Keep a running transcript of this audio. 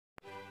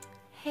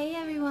Hey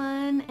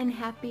everyone, and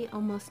happy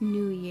almost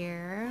New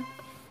Year.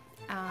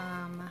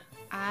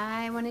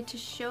 I wanted to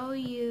show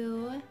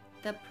you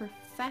the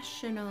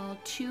professional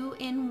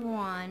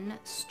 2-in-1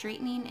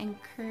 straightening and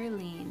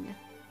curling.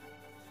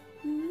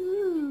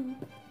 Ooh.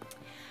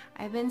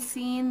 I've been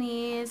seeing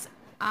these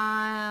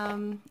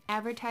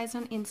advertised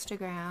on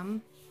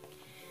Instagram.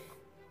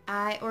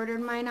 I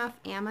ordered mine off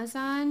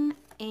Amazon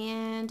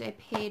and I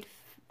paid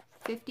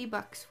 50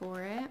 bucks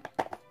for it.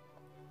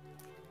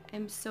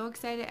 I'm so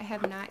excited. I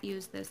have not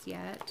used this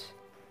yet.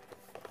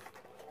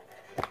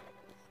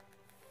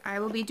 I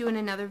will be doing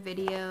another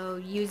video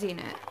using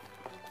it,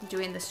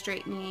 doing the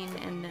straightening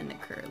and then the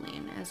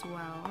curling as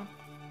well.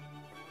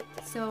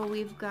 So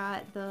we've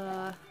got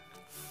the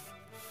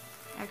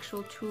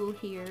actual tool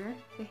here,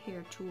 the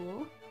hair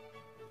tool.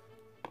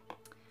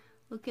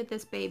 Look at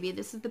this baby.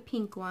 This is the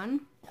pink one.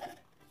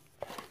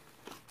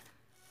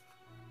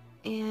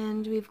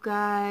 And we've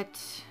got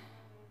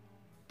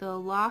the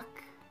lock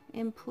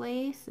in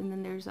place, and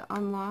then there's an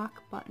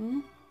unlock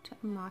button to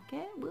unlock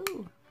it.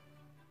 Woo!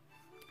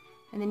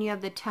 And then you have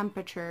the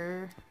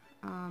temperature.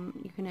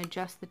 You can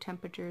adjust the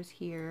temperatures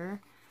here.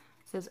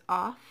 It says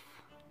off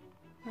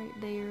right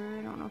there.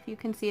 I don't know if you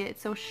can see it.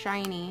 It's so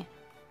shiny.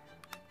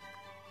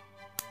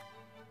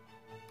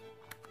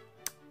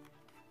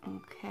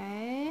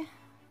 Okay.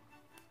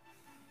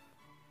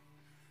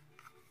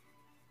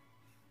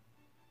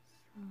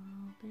 So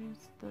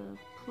there's the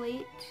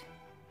plate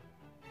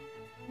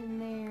in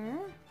there.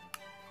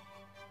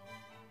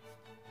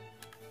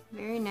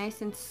 Very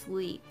nice and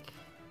sleek.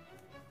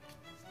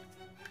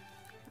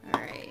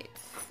 Alright,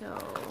 so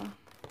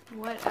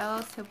what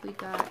else have we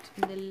got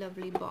in the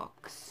lovely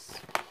box?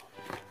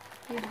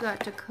 We've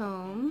got a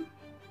comb.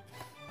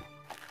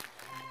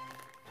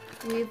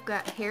 We've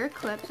got hair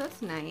clips,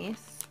 that's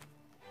nice.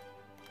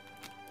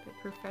 The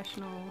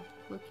professional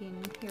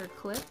looking hair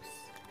clips.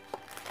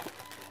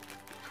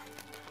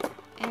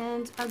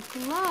 And a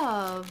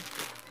glove.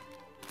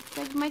 It's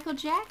like Michael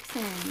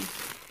Jackson.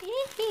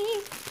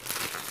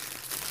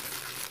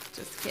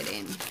 Just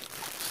kidding.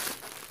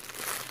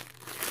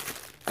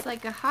 It's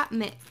like a hot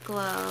mitt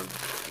glove.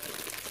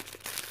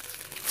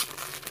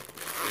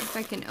 If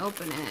I can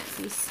open it.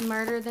 Be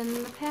smarter than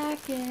the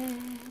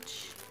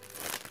package.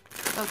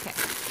 Okay.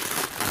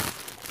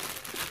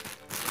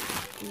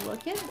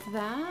 Look at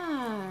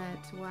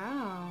that.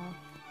 Wow.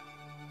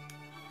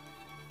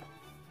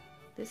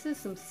 This is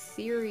some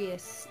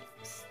serious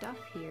stuff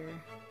here.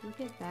 Look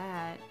at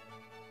that.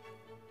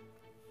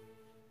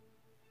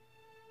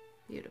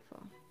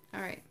 Beautiful.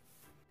 Alright.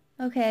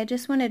 Okay, I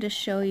just wanted to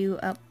show you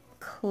up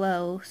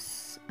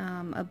close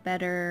a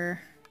better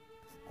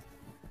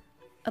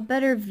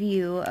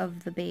view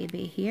of the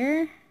baby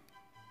here.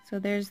 So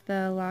there's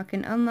the lock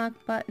and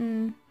unlock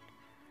button.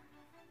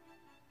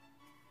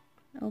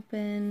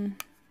 Open,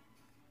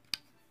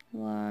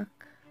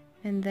 lock,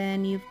 and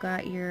then you've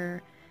got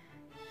your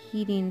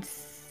heating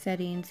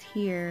settings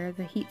here,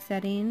 the heat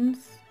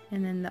settings,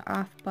 and then the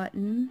off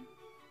button.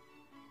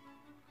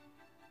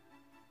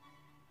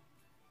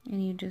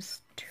 And you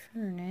just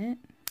turn it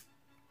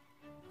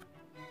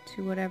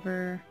to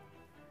whatever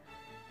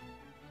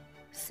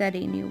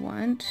setting you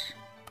want.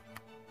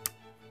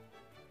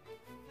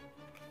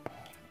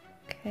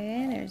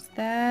 Okay, there's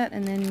that,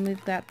 and then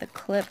we've got the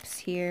clips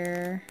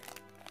here.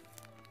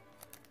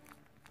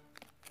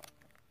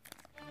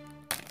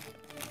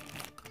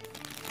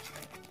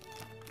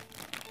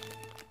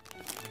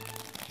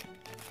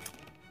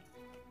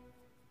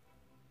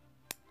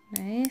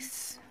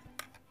 Nice.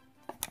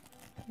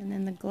 And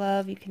then the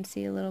glove you can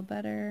see a little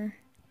better.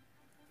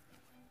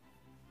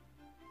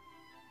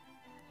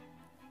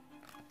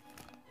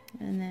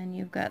 And then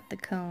you've got the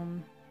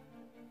comb.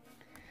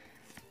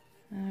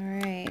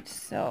 Alright,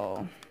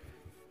 so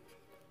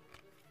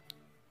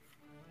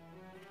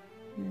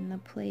and then the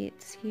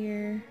plates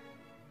here.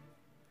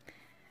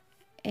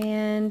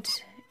 And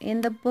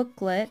in the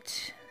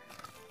booklet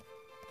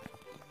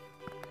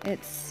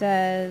it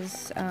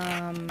says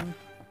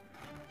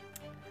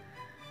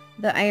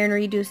the iron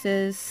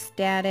reduces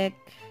static,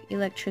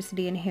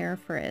 electricity, and hair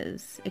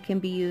frizz. It can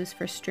be used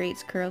for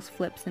straights, curls,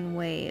 flips, and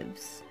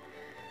waves.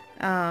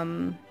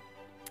 And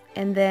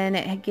then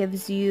it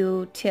gives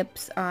you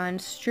tips on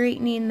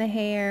straightening the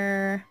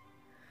hair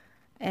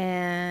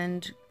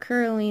and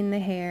curling the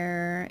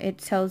hair. It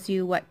tells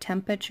you what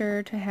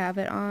temperature to have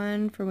it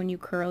on for when you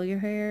curl your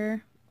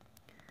hair.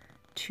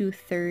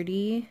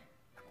 230.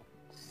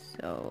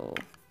 So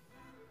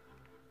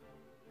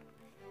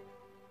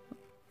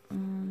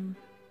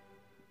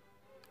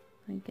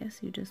I guess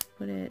you just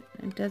put it,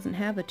 it doesn't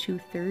have a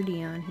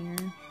 230 on here,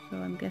 so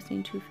I'm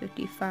guessing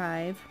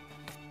 255.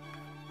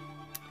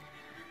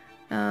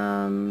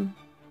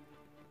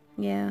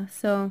 Yeah,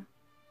 so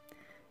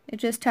it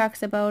just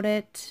talks about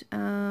it,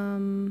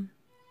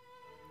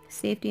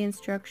 safety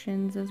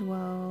instructions as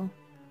well.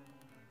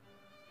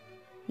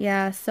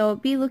 Yeah, so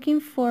be looking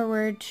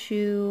forward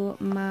to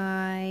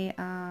my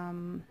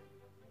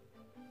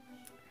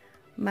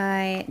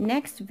my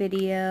next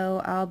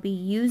video. I'll be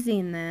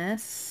using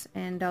this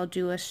and I'll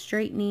do a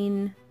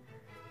straightening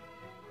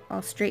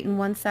I'll straighten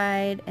one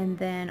side and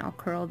then I'll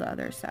curl the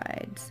other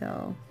side.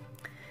 So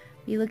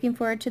be looking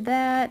forward to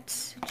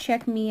that.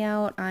 Check me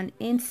out on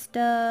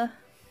Insta,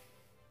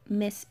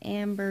 Miss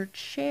Amber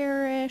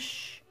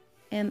Cherish,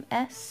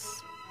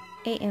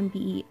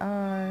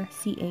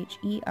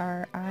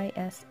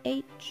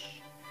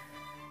 MSAMBERCHERISH.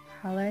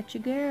 Holla at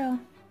your girl.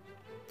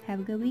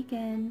 Have a good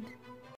weekend.